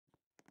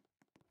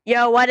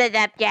Yo, what is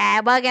up,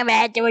 guys? Welcome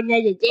back to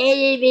another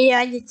daily video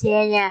on the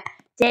channel.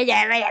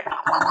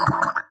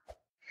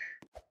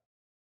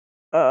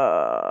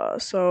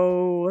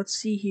 So let's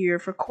see here.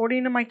 If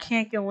according to my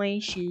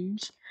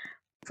calculations,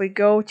 if we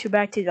go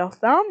back to the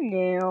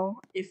thumbnail,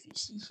 if you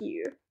see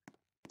here,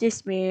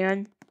 this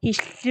man, he's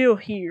still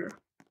here.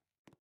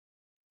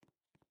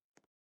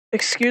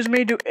 Excuse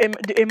me,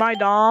 am I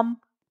Dom?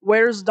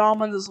 Where's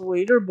Dom on this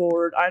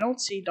leaderboard? I don't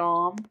see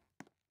Dom.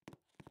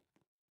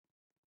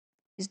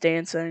 He's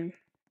dancing.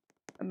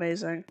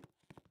 Amazing.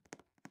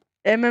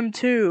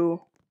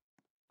 MM2.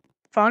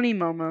 Funny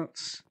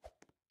moments.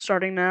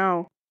 Starting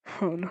now.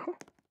 Oh no.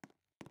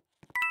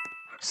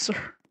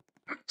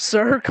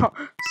 Sir,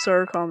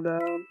 calm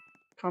down.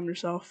 Calm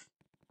yourself.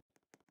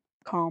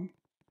 Calm.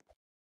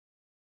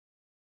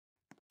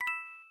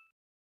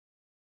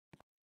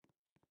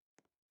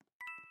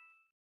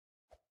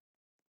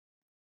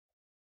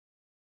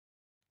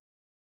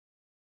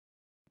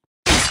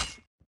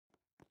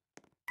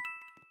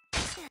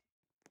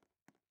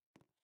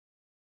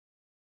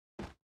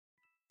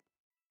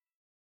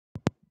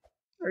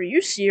 Are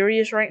you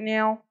serious right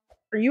now?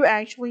 Are you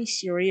actually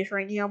serious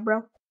right now,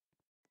 bro?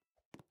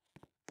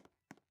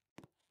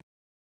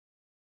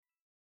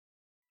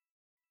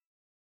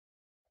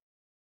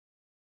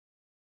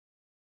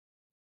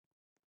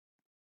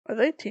 Are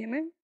they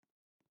teaming?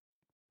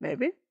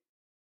 Maybe.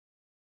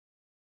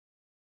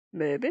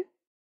 Maybe.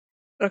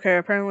 Okay,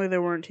 apparently they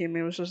weren't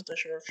teaming. It was just the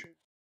sheriff shoot.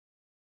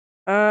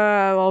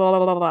 Blah, blah,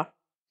 blah, blah, blah.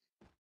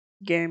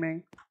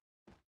 Gaming.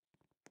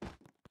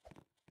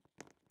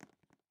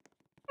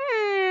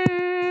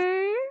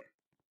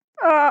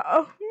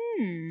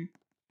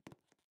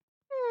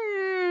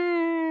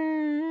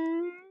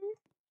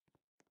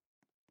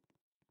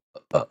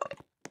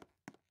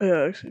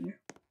 Yeah, excuse me.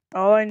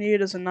 All I need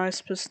is a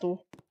nice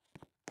pistol.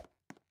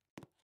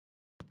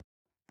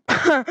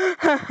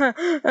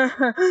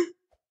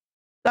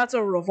 That's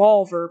a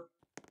revolver.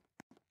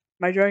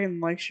 My dragon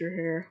likes your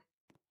hair.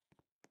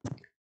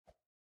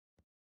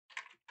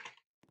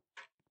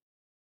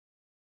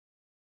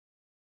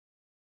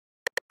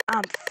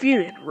 I'm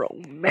feeling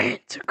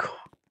romantical.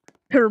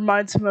 It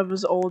reminds him of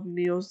his old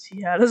meals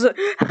he had as a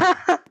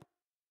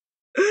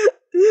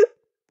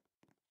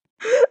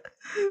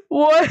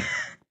what?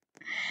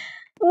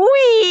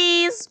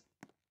 Wheeze.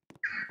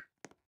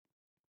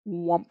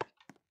 Wump.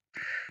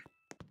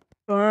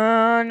 Oh,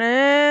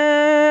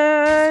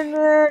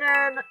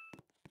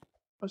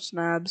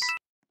 snabs.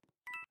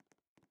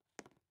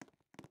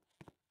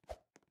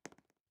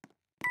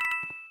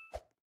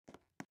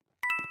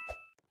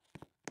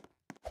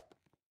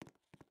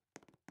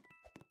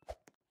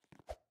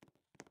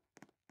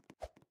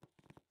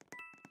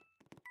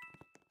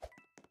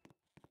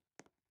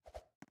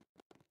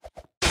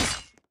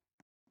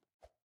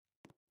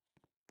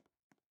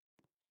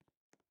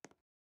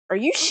 Are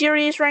you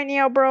serious right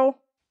now, bro?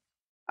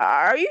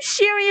 Are you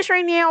serious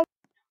right now?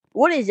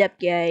 What is up,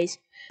 guys?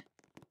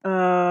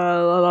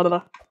 I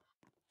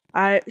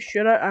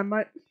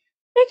might.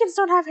 Chickens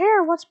don't have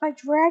hair once my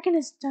dragon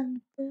is done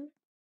with them.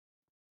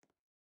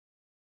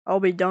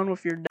 I'll be done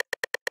with your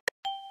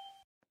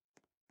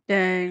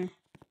dang.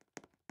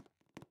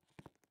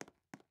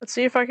 Let's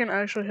see if I can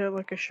actually hit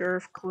like a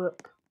sheriff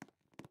clip.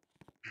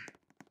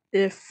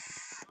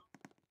 If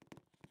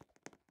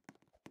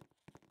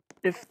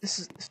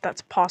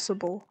that's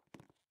possible.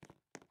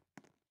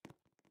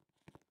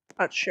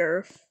 At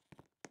sheriff.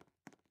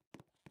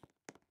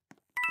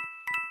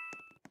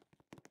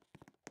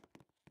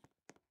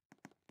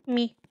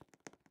 Me.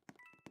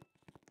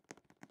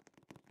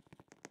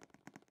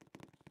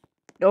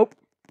 Nope.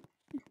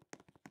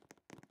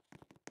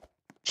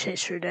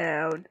 Chase her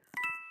down.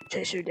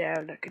 Chase her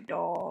down like a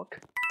dog.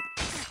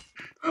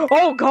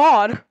 Oh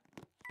God!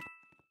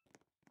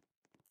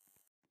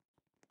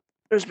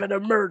 There's been a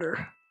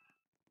murder.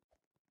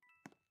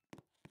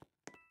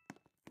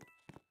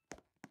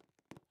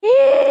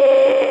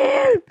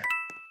 Help!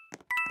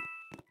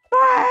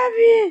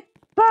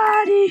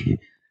 Body!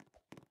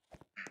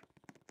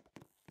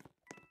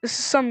 This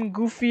is some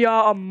goofy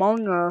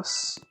Among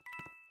Us.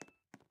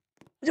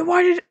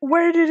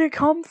 Where did it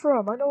come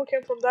from? I know it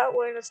came from that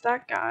way and it's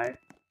that guy.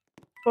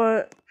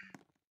 But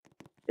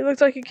it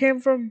looks like it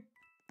came from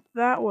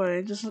that way.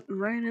 It just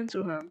ran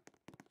into him.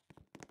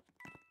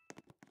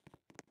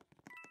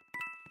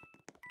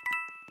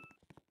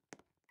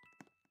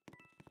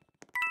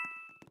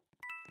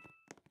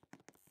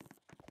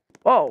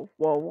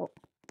 Whoa.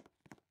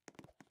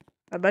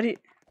 I bet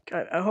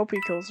I hope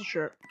he kills the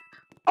sheriff.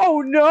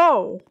 Oh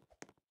no!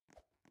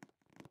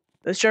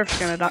 The sheriff's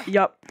gonna die.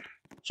 Yup.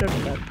 Sheriff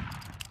is dead.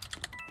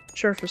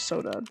 Sheriff is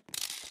so dead.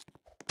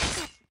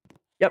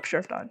 Yep,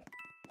 sheriff died.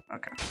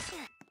 Okay.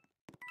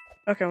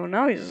 Okay, well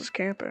now he's just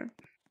camping.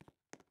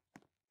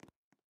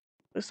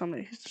 There's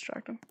somebody, he's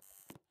distracting.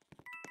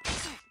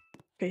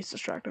 Okay, he's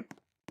distracted.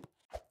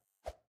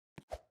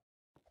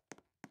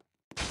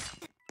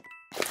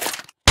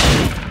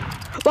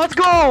 Let's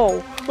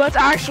go! Let's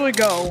actually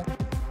go!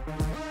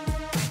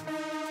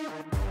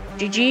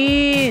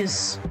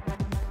 GG's!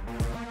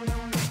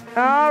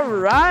 All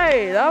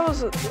right, that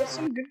was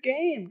some good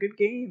game. Good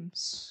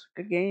games.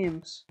 Good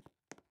games.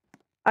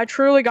 I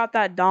truly got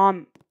that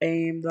Dom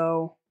aim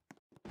though.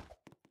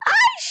 I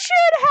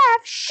should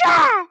have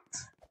shot,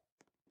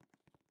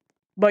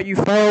 but you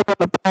failed on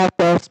the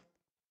process.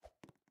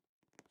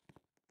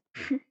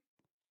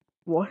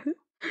 What?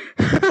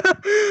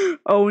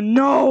 Oh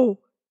no!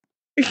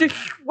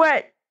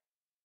 Wait.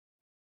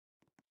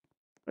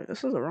 Wait,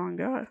 this is the wrong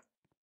guy.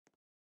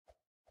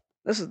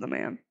 This is the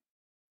man.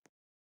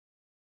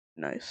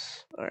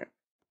 Nice. Alright.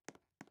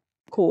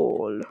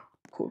 Cool.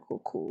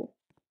 Cool.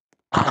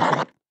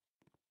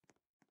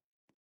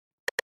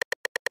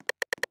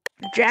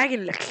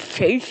 Dragon looks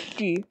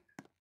tasty.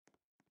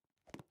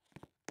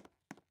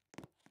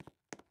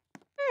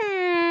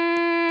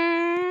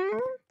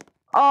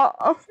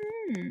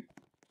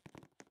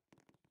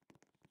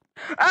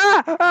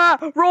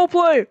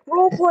 Roleplay!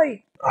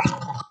 Roleplay!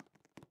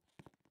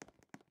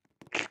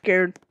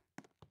 Scared.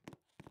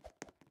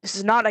 This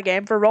is not a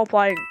game for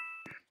roleplaying.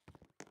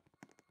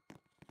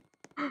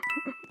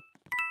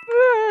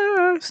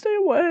 Stay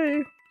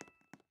away.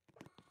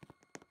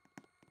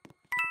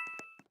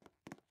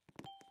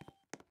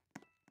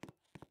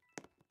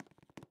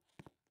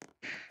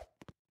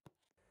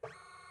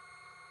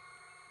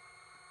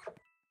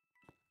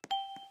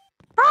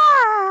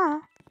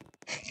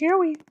 Here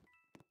we.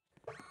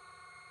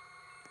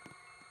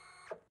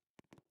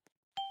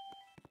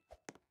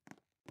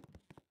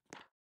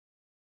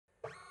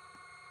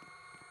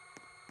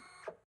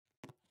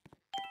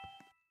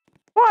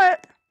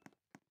 What?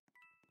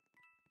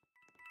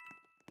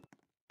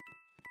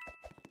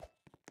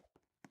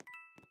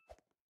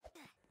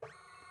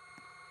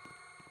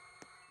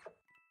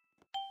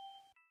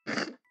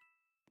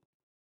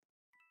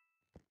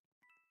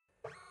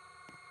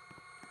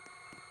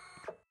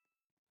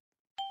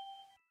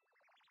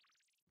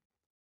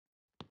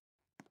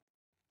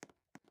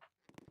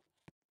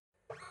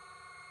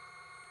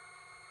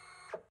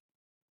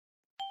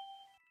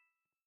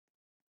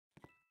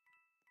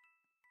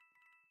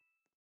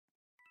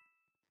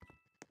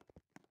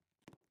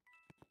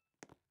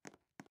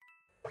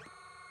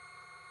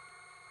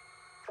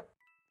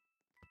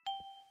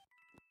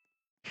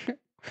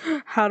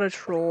 How to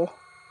troll.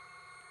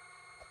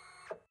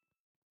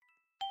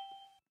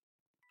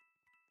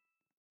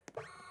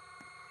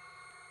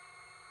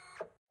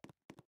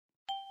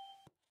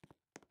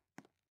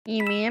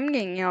 You mean I'm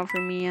getting out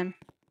for me and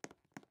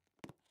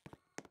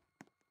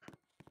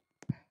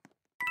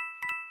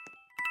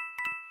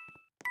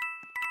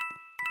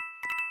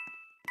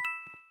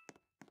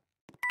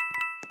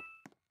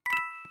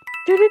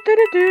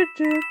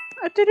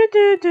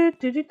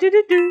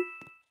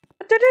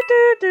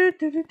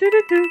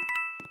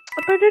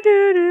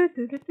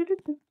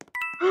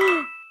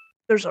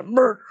there's a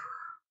murder.